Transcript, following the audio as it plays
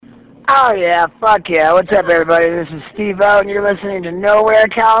Oh yeah, fuck yeah. What's up everybody? This is Steve-O and you're listening to Nowhere,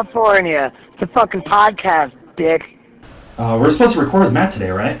 California. It's a fucking podcast, dick. We're supposed to record with Matt today,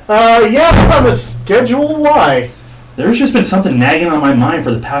 right? Yeah, it's on the schedule. Why? There's just been something nagging on my mind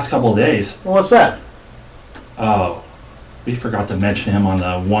for the past couple of days. Well, what's that? Oh, we forgot to mention him on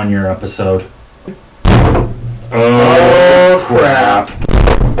the 1 year episode. Oh, crap.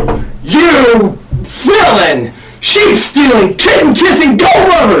 You villain! Sheep-stealing, kitten-kissing gold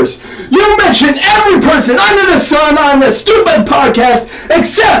lovers! You mentioned every person under the sun on this stupid podcast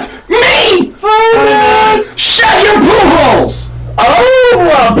except me! Shut your poo holes! Oh,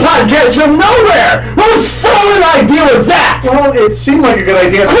 a podcast from nowhere! Whose fucking idea was that? Well, it seemed like a good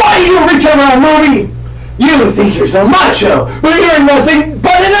idea. Why you return on a movie? You think you're so macho, but you're nothing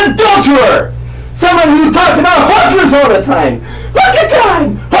but an adulterer! Someone who talks about hookers all the time! Hooker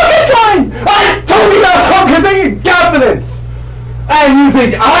time! Hooker time! I told you about hooker confidence! And you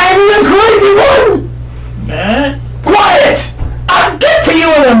think I'm the crazy one? Matt? Quiet! I'll get to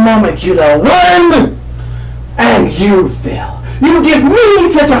you in a moment, you little worm! And you, Phil, you give me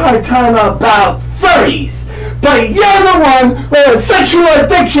such a hard time about furries, but you're the one with a sexual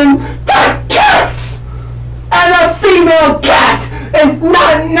addiction to cats! And a female cat is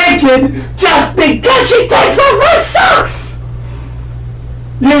not naked just because she takes off her socks!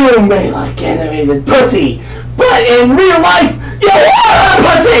 You may like animated pussy, but in real life, you are a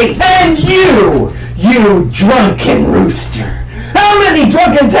pussy! And you drunken rooster. How many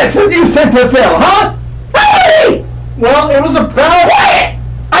drunken texts have you sent to Phil, huh? How many? Well, it was a proud... Quiet!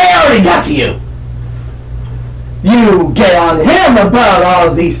 I already got to you. You get on him about all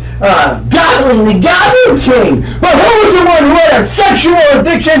of these godly king. But who was the one who had a sexual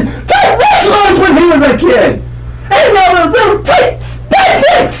addiction to wrestlers when he was a kid? And now the little tight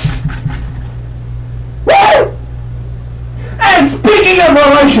pics! What? And speaking of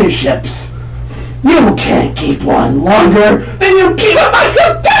relationships, you can't keep one longer than you keep a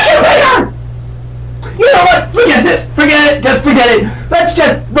Maxim decorator! You know what? Forget this. Forget it. Just forget it. Let's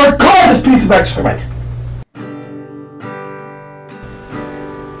just record this piece of excrement.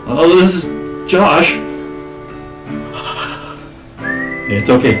 Oh, this is Josh. It's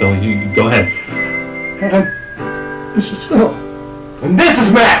okay, Phil. You go ahead. And this is Phil. And this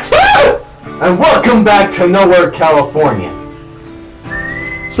is Matt. And welcome back to Nowhere, California.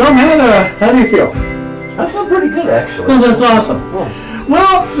 So, man, how do you feel? I feel pretty good, actually. Well, that's awesome. Yeah.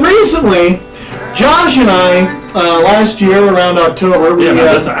 Well, recently, Josh and I, last year, around October...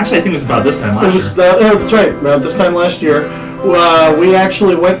 Actually, I think it was about this time last year. That's right, about this time last year, we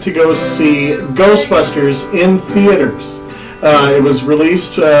actually went to go see Ghostbusters in theaters. It was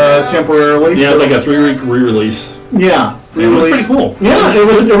released temporarily. Yeah, it was like a 3-week re-release. Yeah. It was pretty cool. Yeah,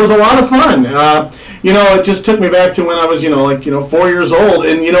 it was a lot of fun. It just took me back to when I was, 4 years old.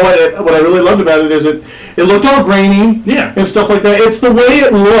 And you know what I really loved about it is it looked all grainy and stuff like that. It's the way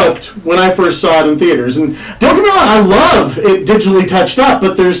it looked when I first saw it in theaters. And don't get me wrong, I love it digitally touched up,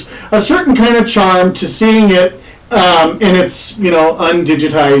 but there's a certain kind of charm to seeing it in its,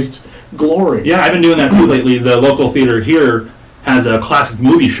 undigitized glory. Yeah, I've been doing that too lately. The local theater here has a classic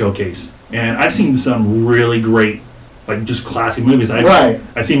movie showcase. And I've seen some really great, just classic movies.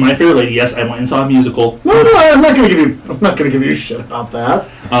 I've seen My Fair Lady. Yes, I went and saw a musical. No, I'm not going to give you shit about that.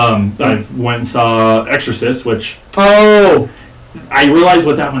 I went and saw Exorcist, which I realized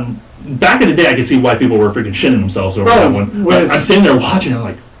with that one. Back in the day, I could see why people were freaking shitting themselves over that one. But I'm sitting there watching, and I'm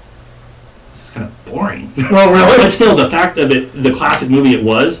like, this is kind of boring. Oh, really? But still, the fact of it, the classic movie it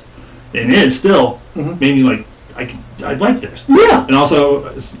was, and is still, made me like, I like this. Yeah. And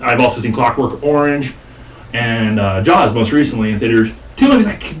also, I've also seen Clockwork Orange and Jaws most recently in theaters. Two movies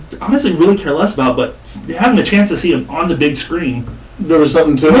I honestly really care less about, but having the chance to see them on the big screen. There was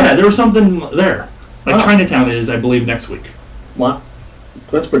something to it? Yeah, there was something there. Chinatown is, I believe, next week. Wow.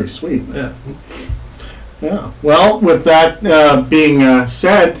 That's pretty sweet. Yeah. Yeah. Well, with that being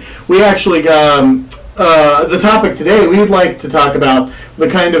said, we actually the topic today, we'd like to talk about the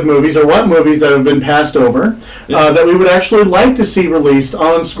kind of movies, or what movies that have been passed over, that we would actually like to see released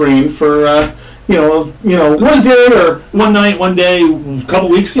on screen for, one day or... One night, one day, a couple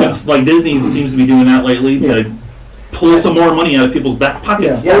weeks since, Disney seems to be doing that lately to pull some more money out of people's back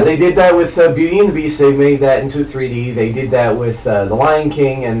pockets. Yeah, they did that with Beauty and the Beast. They made that into 3D. They did that with The Lion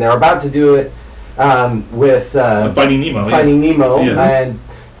King, and they're about to do it with Finding Nemo. Finding Nemo, Yeah. and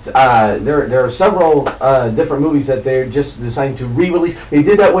there are several different movies that they're just deciding to re-release. They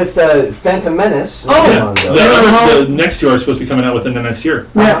did that with Phantom Menace. The next two are supposed to be coming out within the next year.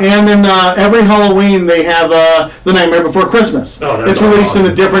 Yeah, and then every Halloween they have The Nightmare Before Christmas. It's released in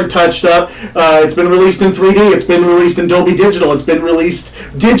a different touched up. It's been released in 3D. It's been released in Dolby Digital. It's been released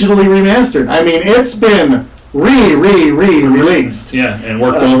digitally remastered. I mean, it's been re-released. Yeah, and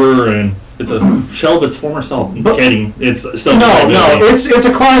worked over, and it's a shell of its former self. I'm kidding. It's still it's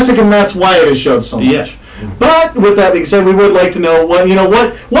a classic, and that's why it is showed so much. Yeah. But with that being said, we would like to know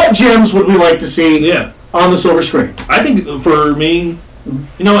what gems would we like to see on the silver screen? I think for me,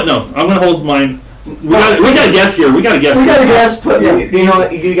 you know what? No, I'm going to hold mine. We got a guess here. We got a guess. But you know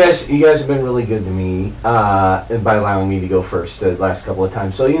what? You guys have been really good to me by allowing me to go first the last couple of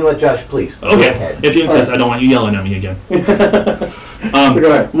times. So you know what, Josh? Please go ahead. If you insist, I don't want you yelling at me again.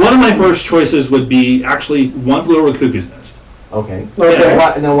 One of my first choices would be actually One Flew Over the Cuckoo's Nest. Okay.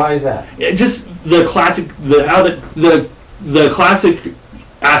 Why is that? Just the classic, the classic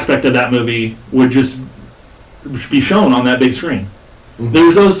aspect of that movie would just be shown on that big screen. Mm-hmm.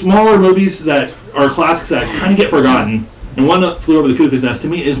 There's those smaller movies that are classics that kind of get forgotten, and One That Flew Over the Cuckoo's Nest to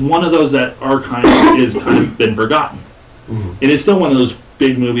me is one of those that are kind of been forgotten. Mm-hmm. It is still one of those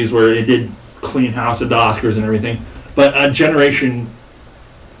big movies where it did clean house at the Oscars and everything, but a generation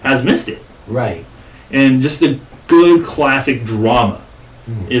has missed it. Right. And just a good classic drama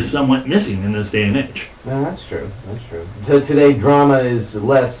is somewhat missing in this day and age. No, that's true. That's true. So today, drama is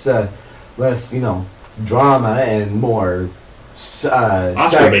less drama and more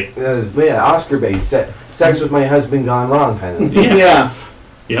Oscar-based. Oscar-based. Sex with my husband gone wrong, kind of. Yeah.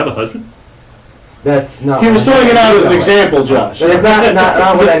 You have a husband? That's not. He was throwing it out as an example, Josh. That's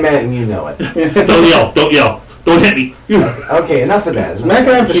not what I meant, and you know it. Don't yell. Don't hit me. Okay, enough of that. Am I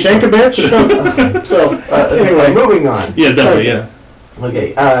gonna have to shake a bitch? So anyway, moving on. Yeah, definitely. Yeah.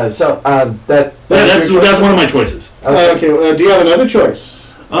 Okay. That's one of my choices. Okay. Do you have another choice?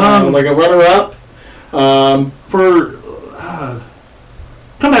 Like a runner-up?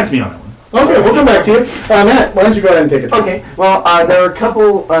 Come back to me on that one. Okay, we'll come back to you. Matt, why don't you go ahead and take it? Okay. Well, there are a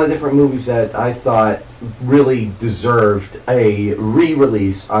couple different movies that I thought really deserved a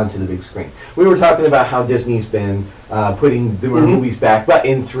re-release onto the big screen. We were talking about how Disney's been putting the movies back, but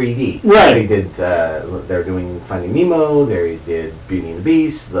in 3D. Right. They did. They're doing Finding Nemo. They did Beauty and the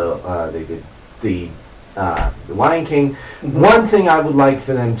Beast. They did the Lion King. Mm-hmm. One thing I would like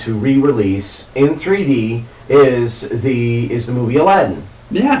for them to re-release in 3D is the movie Aladdin.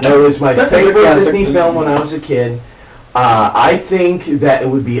 Yeah, that was my favorite Disney film when I was a kid. I think that it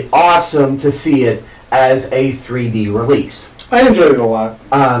would be awesome to see it as a 3D release. I enjoyed it a lot.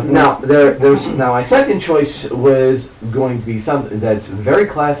 Now, my second choice was going to be something that's very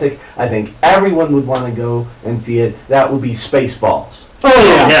classic. I think everyone would want to go and see it. That would be Spaceballs.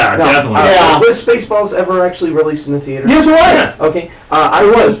 Oh yeah, definitely. Was Spaceballs ever actually released in the theater? Yes, it was. Okay,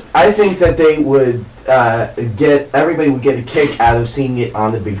 I think that they would everybody would get a kick out of seeing it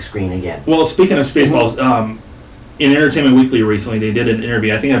on the big screen again. Well, speaking of Spaceballs, in Entertainment Weekly recently, they did an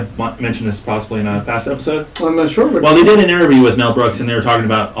interview. I think I mentioned this possibly in a past episode. I'm not sure. Well, they did an interview with Mel Brooks, and they were talking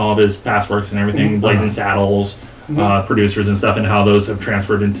about all of his past works and everything, Blazing Saddles, producers and stuff, and how those have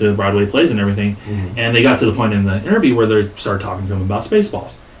transferred into Broadway plays and everything. And they got to the point in the interview where they started talking to him about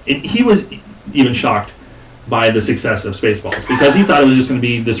Spaceballs. And he was even shocked by the success of Spaceballs, because he thought it was just going to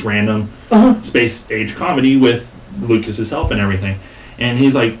be this random space-age comedy with Lucas's help and everything. And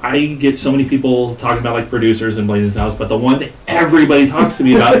he's like, I get so many people talking about like producers and Blazing Saddles, but the one that everybody talks to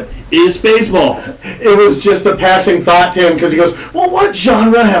me about is Spaceballs. It was just a passing thought to him, because he goes, well, what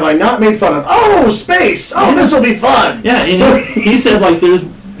genre have I not made fun of? Oh, space! Oh, this will be fun! Yeah, and so he said like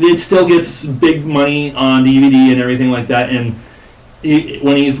it still gets big money on DVD and everything like that, and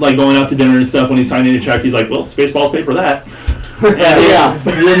when he's like going out to dinner and stuff, when he's signing a check, he's like, well, Spaceballs paid for that. And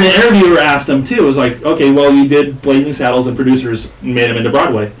then the interviewer asked him too. It was like, okay, well, you did Blazing Saddles, and producers made him into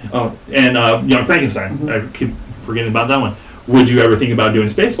Broadway. And Young Frankenstein. I keep forgetting about that one. Would you ever think about doing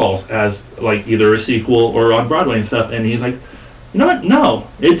Spaceballs as like either a sequel or on Broadway and stuff? And he's like, you know what? No,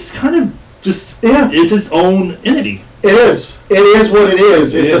 it's kind of just it's its own entity. It is. It is what it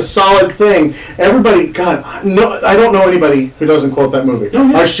is. It's a solid thing. Everybody, God, no, I don't know anybody who doesn't quote that movie. Oh,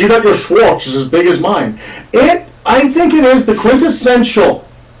 yeah. I see that your Schwartz is as big as mine. I think it is the quintessential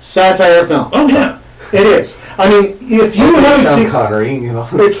satire film. Oh yeah, it is. I mean, if you haven't seen Connery, you know,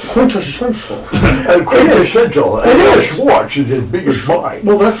 it's quintessential. Quintessential. It is. Schwartz is as big as mine.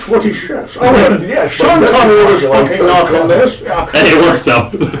 Well, that's what he says. Yes. Sean Connery was fucking off on this. And it works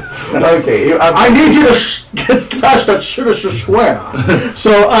out. Okay, I need you to get past that sinister square.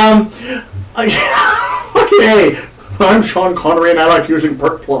 So, fucking A. I'm Sean Connery and I like using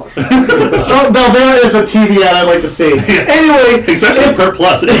Pert Plus. No, there is a TV ad I'd like to see. Anyway, especially Pert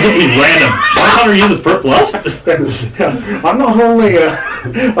Plus. It doesn't just mean random. Sean Connery uses Pert Plus. I'm not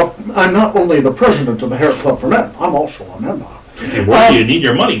only the president of the Hair Club for Men. I'm also a member. Hey, what do you need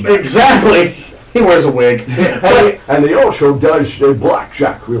your money back? Exactly. He wears a wig. And he also does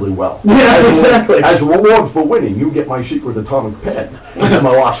blackjack really well. Yeah, exactly. As a reward for winning, you get my secret atomic pen and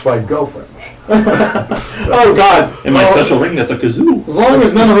my last 5 girlfriends. Oh, God. And my special ring that's a kazoo. As long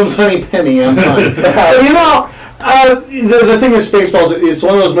as none of them's Honey Penny, I'm fine. You know, the thing with Spaceballs, it's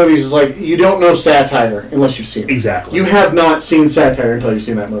one of those movies, is like, you don't know satire unless you've seen it. Exactly. You have not seen satire until you've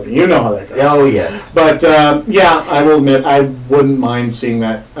seen that movie. You know how that goes. Oh, yes. But, yeah, I will admit, I wouldn't mind seeing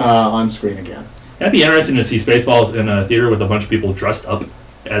that on screen again. That'd be interesting to see Spaceballs in a theater with a bunch of people dressed up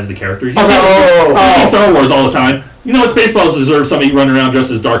as the characters. You see Star Wars all the time. You know what? Spaceballs deserve somebody running around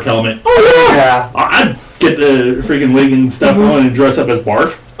dressed as Dark Helmet. Oh, yeah. I'd get the freaking wig and stuff on and dress up as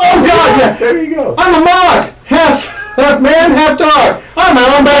Barf. Oh, God, yeah. There you go. I'm a Mog. Half man, half dog. I'm my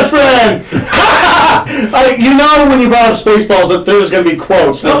own best friend. You know when you brought up Spaceballs that there's going to be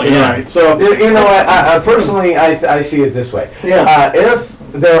quotes. Right. So You know, I personally, I see it this way. Yeah. If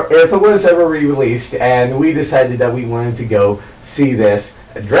it was ever re-released and we decided that we wanted to go see this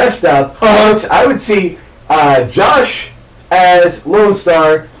dressed up, I would see Josh as Lone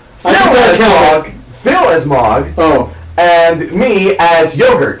Star, Phil as Mog, and me as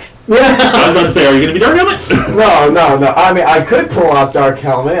Yogurt. I was about to say, are you going to be Dark Helmet? No. I mean, I could pull off Dark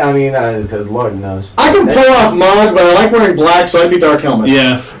Helmet. I mean, Lord knows. I can pull off Mog, but I like wearing black, so I'd be Dark Helmet.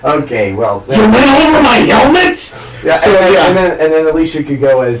 Yeah. Okay, well. You went over my helmet? Yeah, and then Alicia could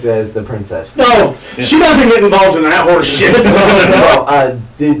go as the princess. No, she doesn't get involved in that horse shit. Well,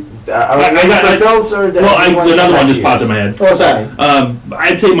 another one just popped in my head. What's that?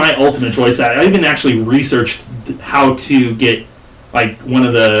 I'd say my ultimate choice. I even actually researched how to get like one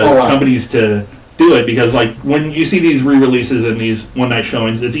of the companies to do it, because like when you see these re-releases and these one-night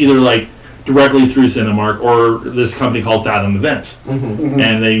showings, it's either like directly through Cinemark or this company called Fathom Events,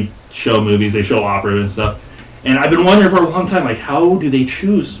 and they show movies, they show opera and stuff. And I've been wondering for a long time, like, how do they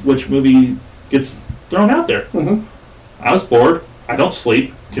choose which movie gets thrown out there? I was bored. I don't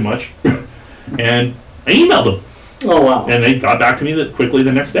sleep too much. And I emailed them. Oh, wow. And they got back to me quickly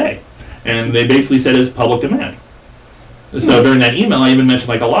the next day. And they basically said it's public demand. So during that email, I even mentioned,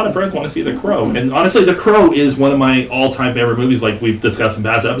 like, a lot of friends want to see The Crow. And honestly, The Crow is one of my all-time favorite movies, like we've discussed in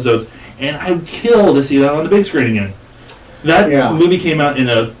past episodes. And I would kill to see that on the big screen again. That movie came out in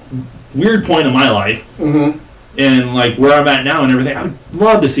a weird point in my life. And like where I'm at now and everything, I would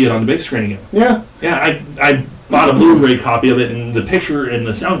love to see it on the big screen again. Yeah. Yeah, I bought a Blu-ray copy of it, and the picture and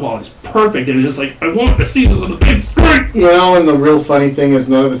the sound quality is perfect. And it's just like, I want to see this on the big screen. You know, and the real funny thing is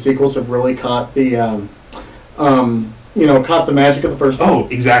none of the sequels have really caught the, caught the magic of the first one. Oh,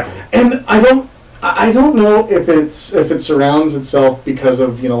 exactly. And I don't know if it surrounds itself because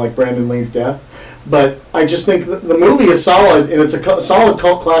of like Brandon Lee's death. But I just think the movie is solid, and it's a solid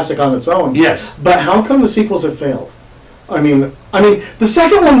cult classic on its own. Yes. But how come the sequels have failed? I mean, the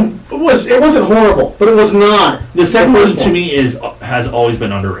second one wasn't horrible, but it was not. The second one to me has always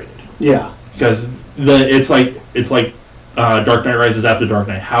been underrated. Yeah. Because it's like Dark Knight Rises after Dark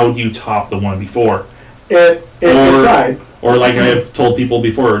Knight. How do you top the one before? It tried. Or like I have told people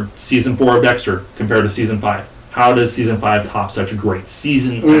before, season 4 of Dexter compared to season 5. How does season 5 top such a great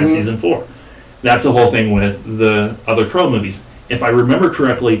season as season 4? That's the whole thing with the other Crow movies. If I remember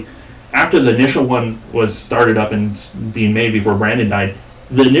correctly, after the initial one was started up and being made before Brandon died,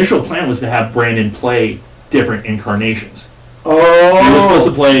 the initial plan was to have Brandon play different incarnations. Oh. He was supposed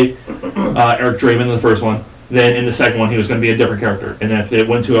to play Eric Draven in the first one. Then in the second one, he was going to be a different character. And if it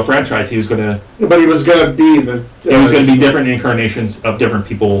went to a franchise, he was going to... But he was going to be the... It was going to be different incarnations of different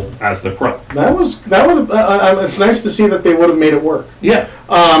people as the Crow. That would it's nice to see that they would have made it work. Yeah.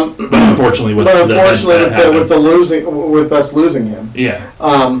 But unfortunately, with us losing him. Yeah.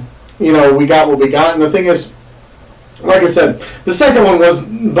 We got what we got. And the thing is, like I said, the second one was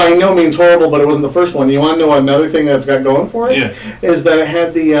by no means horrible, but it wasn't the first one. You want to know another thing that's got going for it? Yeah. Is that it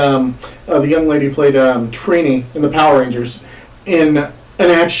had the young lady who played Trini in the Power Rangers in a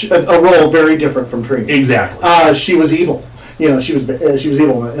role very different from Trini. Exactly. She was evil. She was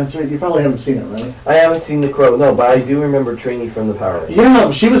evil. That's right. You probably haven't seen it, right? I haven't seen The Crow, no, but I do remember Trini from the Power Rangers. Yeah,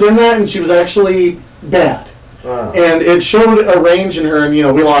 she was in that, and she was actually bad. Wow. And it showed a range in her, and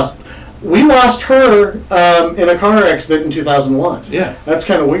we lost her in a car accident in 2001. Yeah. That's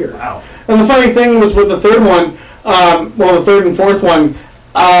kind of weird. Wow. And the funny thing was with the third one, the third and fourth one,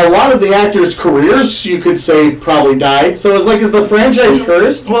 a lot of the actors' careers, you could say, probably died. So it's like, is the franchise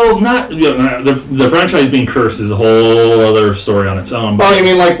cursed? Well, not the franchise being cursed is a whole other story on its own. Oh, you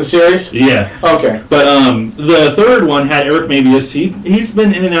mean like the series? Yeah. Okay. But the third one had Eric Mabius. He's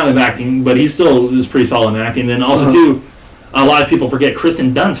been in and out of acting, but he still is pretty solid in acting. Then also too, a lot of people forget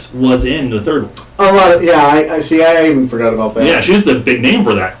Kristen Dunst was in the third one. A lot of, yeah, I see. I even forgot about that. Yeah, she was the big name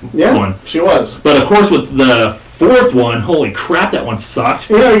for that one. She was. But of course, with the fourth one, holy crap, that one sucked.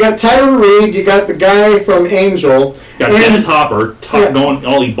 Yeah, you got Tyler Reed, you got the guy from Angel. You got Dennis Hopper going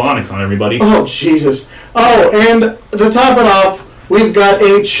all ebonics on everybody. Oh, Jesus. Oh, and to top it off, we've got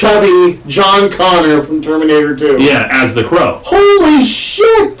a chubby John Connor from Terminator 2. Yeah, as the Crow. Holy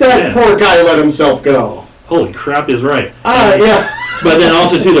shit, that poor guy let himself go. Holy crap is right. Yeah. But then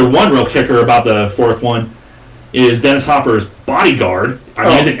also, too, the one real kicker about the fourth one is Dennis Hopper's bodyguard,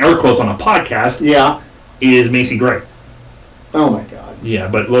 I'm using air quotes on a podcast, is Macy Gray. Oh, my God. Yeah,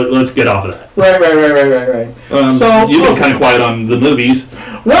 but let's get off of that. Right. So you've been kind of quiet on the movies.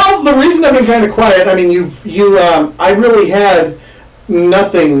 Well, the reason I've been kind of quiet, I mean, I really had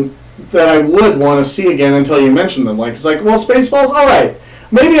nothing that I would want to see again until you mentioned them. Like, it's like, well, Spaceballs, all right.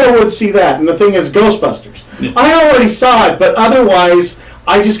 Maybe I would see that. And the thing is, Ghostbusters. Yeah. I already saw it, but otherwise,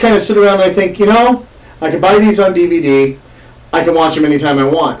 I just kind of sit around and I think, I can buy these on DVD. I can watch them anytime I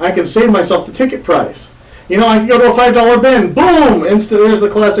want. I can save myself the ticket price. I can go to a $5 bin. Boom! There's the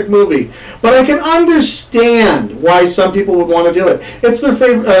classic movie. But I can understand why some people would want to do it. It's their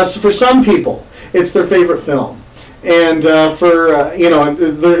favorite. For some people, it's their favorite film. And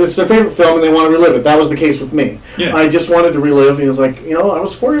it's their favorite film, and they want to relive it. That was the case with me. Yeah. I just wanted to relive. And it was like, I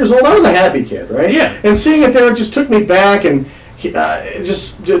was 4 years old. I was a happy kid, right? Yeah. And seeing it there, it just took me back, and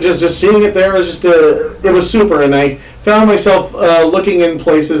just seeing it there was just it was super. And I found myself looking in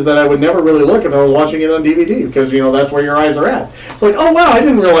places that I would never really look if I was watching it on DVD, because that's where your eyes are at. It's like, oh wow, I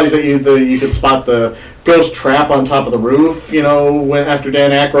didn't realize that you could spot the ghost trap on top of the roof, when after Dan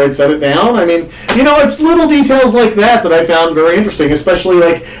Aykroyd set it down. I mean, it's little details like that I found very interesting, especially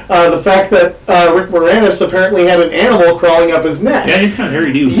like the fact that Rick Moranis apparently had an animal crawling up his neck. Yeah, he's kind of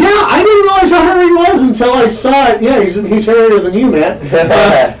hairy dude. Yeah, I didn't realize how hairy he was until I saw it. Yeah, he's hairier than you, Matt.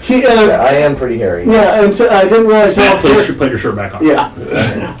 I am pretty hairy. Yeah, and I didn't realize how... Please put your shirt back on. Yeah.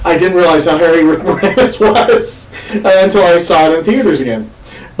 I didn't realize how hairy Rick Moranis was until I saw it in theaters again.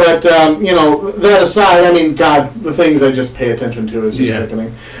 But, that aside, I mean, God, the things I just pay attention to is just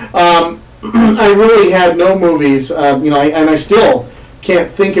sickening. I really had no movies, and I still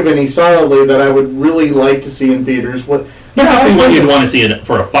can't think of any solidly that I would really like to see in theaters. What you'd want to see it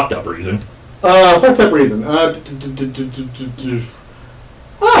for a fucked up reason. Fucked up reason. I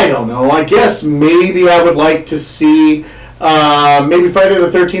don't know. I guess maybe I would like to see... maybe Friday the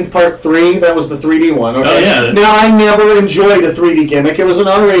 13th Part 3. That was the 3D one. Okay? Oh yeah. Now I never enjoyed a 3D gimmick. It was an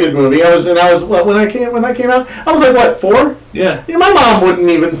R-rated movie. I was when that came out. I was like 4? Yeah. My mom wouldn't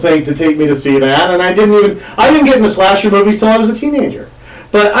even think to take me to see that, and I didn't get into slasher movies till I was a teenager.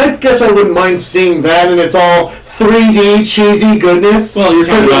 But I guess I wouldn't mind seeing that, and it's all 3D cheesy goodness. Well, you're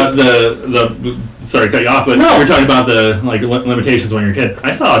talking about the sorry to cut you off, but you're talking about the limitations when you're a kid.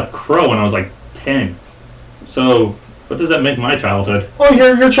 I saw a Crow when I was like 10. So. What does that make my childhood? Oh,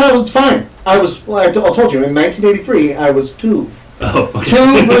 your childhood's fine. I told you, in 1983, I was 2. Oh,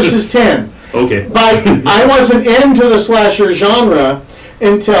 okay. 2 versus 10. Okay. But I wasn't into the slasher genre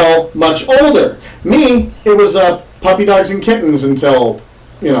until much older. Me, it was Puppy Dogs and Kittens until,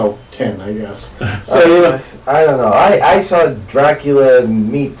 10, I guess. So, I don't know. I saw Dracula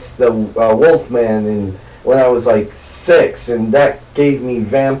meets the Wolfman when I was like 6, and that gave me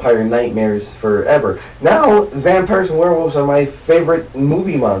vampire nightmares forever. Now, vampires and werewolves are my favorite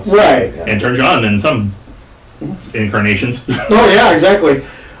movie monsters. Right. And turns you on in some incarnations. Oh, yeah, exactly.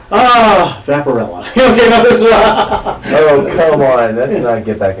 Vaporella. Oh, come on. Let's not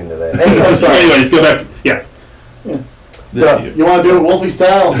get back into that. Anyway, I'm sorry. Anyways, go back. Yeah. So, you want to do it Wolfie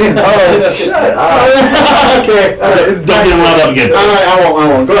style? Oh, shut up. Okay. Don't get wound up again. I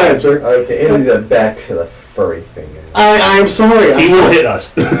won't. Go ahead, sir. Okay, anyways, back to the furry thing. I'm sorry. He will hit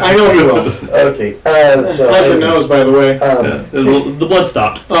us. I know he will. Okay. How's your nose, by the way? The blood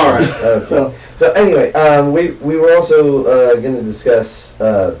stopped. All right. Okay. So anyway, we were also going to discuss.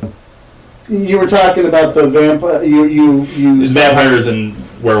 You were talking about the vampire. You vampires and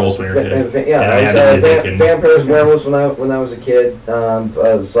werewolves when you were a kid. Vampires, werewolves when I was a kid. It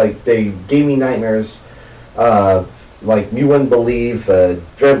was like they gave me nightmares. Like you wouldn't believe.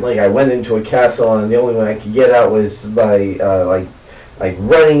 Dreamt like I went into a castle and the only way I could get out was by like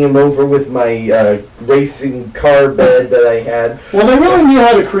running him over with my racing car bed that I had. Well, they really knew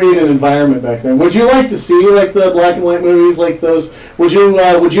how to create an environment back then. Would you like to see like the black and white movies like those? Would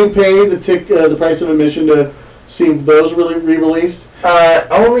you pay the price of admission to see those really re-released?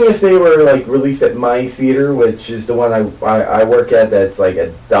 Only if they were like released at my theater, which is the one I work at. That's like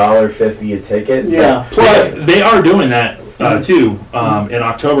 $1.50 a ticket. Yeah, they are doing that too. In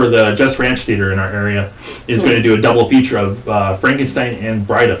October, the Just Ranch Theater in our area is going to do a double feature of Frankenstein and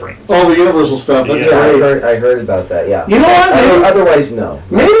Bride of Frankenstein. Oh, the Universal stuff. That's great. I heard about that. Yeah. You know what? Otherwise, no.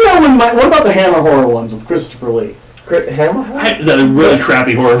 Maybe I wouldn't mind. What about the Hammer horror ones with Christopher Lee? Hammer? The really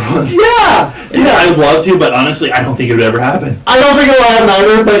crappy horror ones. Yeah! I'd love to, but honestly, I don't think it would ever happen. I don't think it'll happen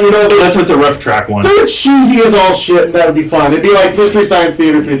either, but that's what's a rough track one. They're cheesy as all shit, and that would be fun. It'd be like Mystery Science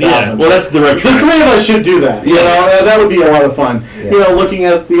Theater 3000. Yeah, well, that's the rough track. The three of us should do that. You know, that would be a lot of fun. Yeah. Looking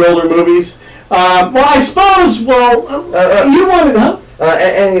at the older movies. Well, I suppose, you wanted, huh?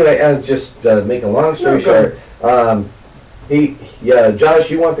 Anyway, just make a long story short. Josh,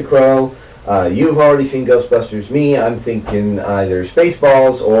 you want The Crow. You've already seen Ghostbusters. Me, I'm thinking either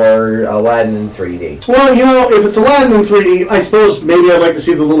Spaceballs or Aladdin in 3D. Well, if it's Aladdin in 3D, I suppose maybe I'd like to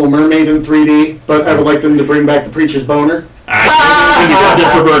see The Little Mermaid in 3D, but I would like them to bring back The Preacher's Boner. I think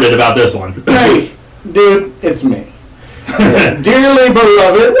you're perverted about this one. Hey, dude, it's me. Dearly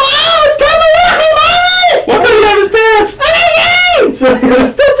beloved. Wow, it's got my What's on his pants? So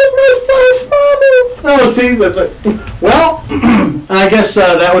it's Oh, see, that's it. Well, I guess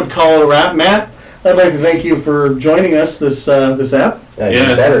that would call it a wrap. Matt, I'd like to thank you for joining us this app.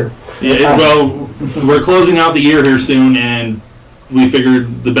 Yeah, better. Yeah, well, we're closing out the year here soon, and we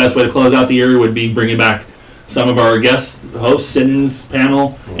figured the best way to close out the year would be bringing back some of our guest hosts, sit-ins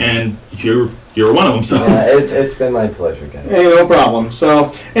panel, and you're one of them. So it's been my pleasure, guys. Hey, no problem.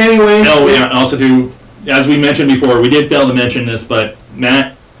 So anyway, also too, as we mentioned before, we did fail to mention this, but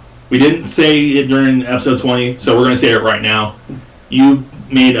Matt, we didn't say it during episode 20, so we're going to say it right now. You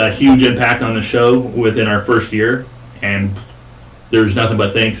made a huge impact on the show within our first year, and there's nothing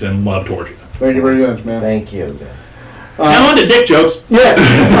but thanks and love towards you. Thank you very much, man. Thank you. Now on to dick jokes. Yes,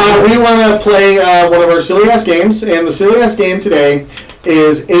 we want to play one of our silly-ass games, and the silly-ass game today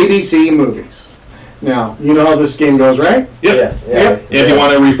is ABC Movies. Now, you know how this game goes, right? Yep. Yeah. If you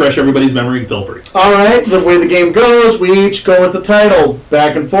want to refresh everybody's memory, feel free. All right, the way the game goes, we each go with the title,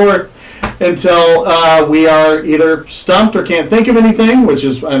 back and forth, until we are either stumped or can't think of anything, which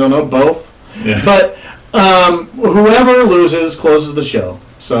is, I don't know, both. Yeah. But whoever loses closes the show.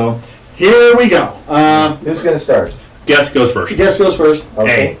 So, here we go. Who's going to start? Guess goes first. Guess goes first.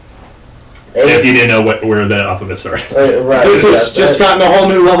 Okay. If you didn't know where the alphabet started. Right. This has just gotten a whole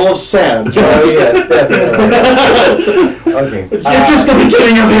new level of sad. Oh, yes, definitely. Okay. It's just the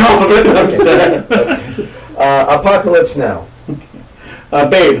beginning of the alphabet. Okay. Apocalypse Now.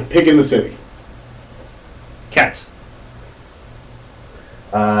 Babe, Pig in the City. Cats.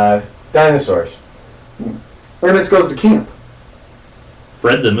 Dinosaurs. Ernest Goes to Camp.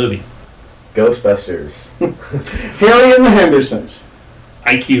 Fred the movie. Ghostbusters. Harry and the Hendersons.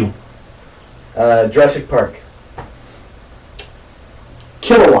 IQ. Jurassic Park.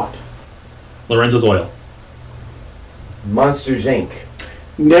 Kilowatt. Lorenzo's Oil. Monsters, Inc.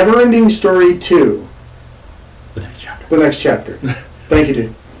 Neverending Story 2. The next chapter. The next chapter. Thank you,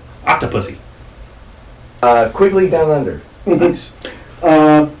 dude. Octopussy. Quigley Down Under. Nice.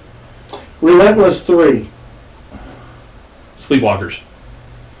 Relentless 3. Sleepwalkers.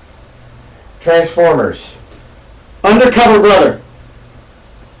 Transformers. Undercover Brother.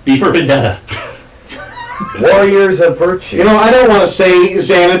 B for Vendetta. Warriors of Virtue. You know, I don't want to say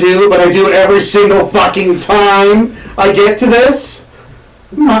Xanadu, but I do every single fucking time I get to this.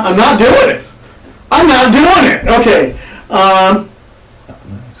 I'm not doing it. I'm not doing it. Okay.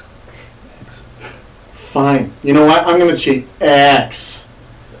 Fine. You know what? I'm going to cheat. X.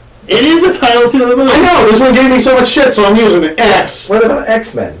 It is a title to the movie. I know. This one gave me so much shit, so I'm using it. X. What about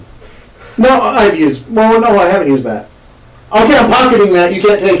X-Men? No, I've used... Well, no, I haven't used that. Okay, I'm pocketing that. You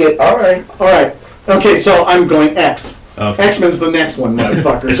can't take it. All right. All right. Okay, so I'm going X. Okay. X-Men's the next one,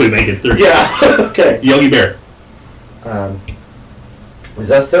 motherfuckers. If we make it through. Yeah. Okay. Yogi Bear.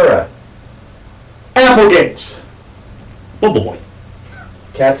 Zathura. Applegates. Bubble Boy.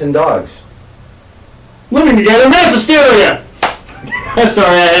 Cats and Dogs. Living together, mass hysteria. I'm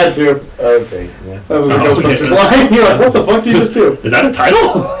sorry, I had to. Okay. Yeah. That was a Oh, Ghostbusters okay. line. You're like, what the fuck did you just do? Is that a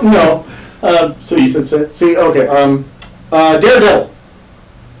title? No. So you said, see, okay. Daredevil.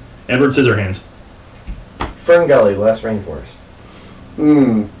 Edward Scissorhands. Fern Gully, Last Rainforest.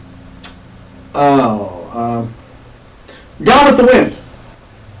 Gone with the Wind.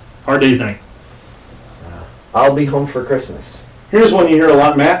 Hard Day's Night. I'll Be Home for Christmas. Here's one you hear a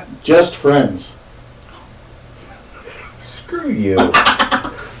lot, Matt. Just friends. Screw you.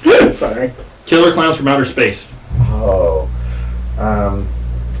 Sorry. Killer Clowns from Outer Space. Oh.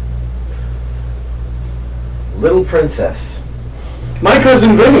 Little Princess. My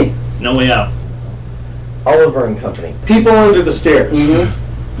Cousin Vinny. No Way Out. Oliver and Company. People Under the Stairs.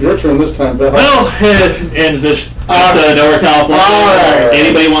 Mm-hmm. Your turn this time, Bill. Well, it ends this Nowhere, California. All right.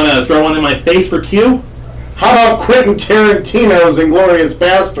 Anybody want to throw one in my face for Q? How about Quentin Tarantino's Inglourious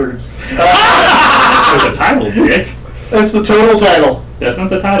Bastards? That's the title, Dick. That's the total title. That's not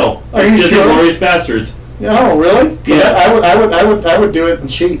the title. Are you just sure? Inglourious Bastards. Oh, really? Yeah. I would do it and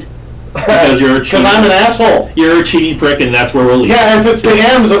cheat. Because you're a cheating. Because I'm an asshole. You're a cheating prick, and that's where we'll leave. Yeah, if it's the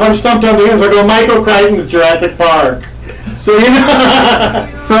M's, if I'm stumped on the M's, I go Michael Crichton's Jurassic Park. So you know.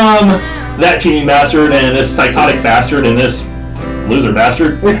 From that cheating bastard and this psychotic bastard and this loser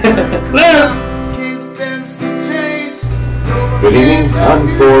bastard. Good evening, I'm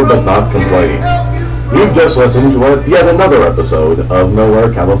Thor but not complaining. You've just listened to yet another episode of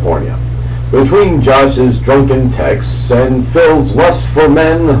Nowhere, California. Between Josh's drunken texts and Phil's lust for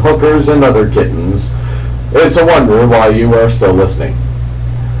men, hookers, and other kittens, it's a wonder why you are still listening.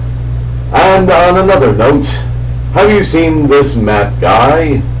 And on another note, have you seen this Matt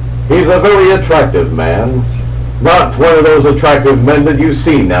guy? He's a very attractive man. Not one of those attractive men that you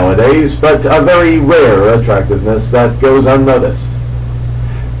see nowadays, but a very rare attractiveness that goes unnoticed.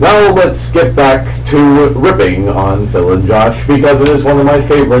 Now let's get back to ripping on Phil and Josh, because it is one of my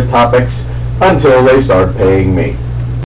favorite topics until they start paying me.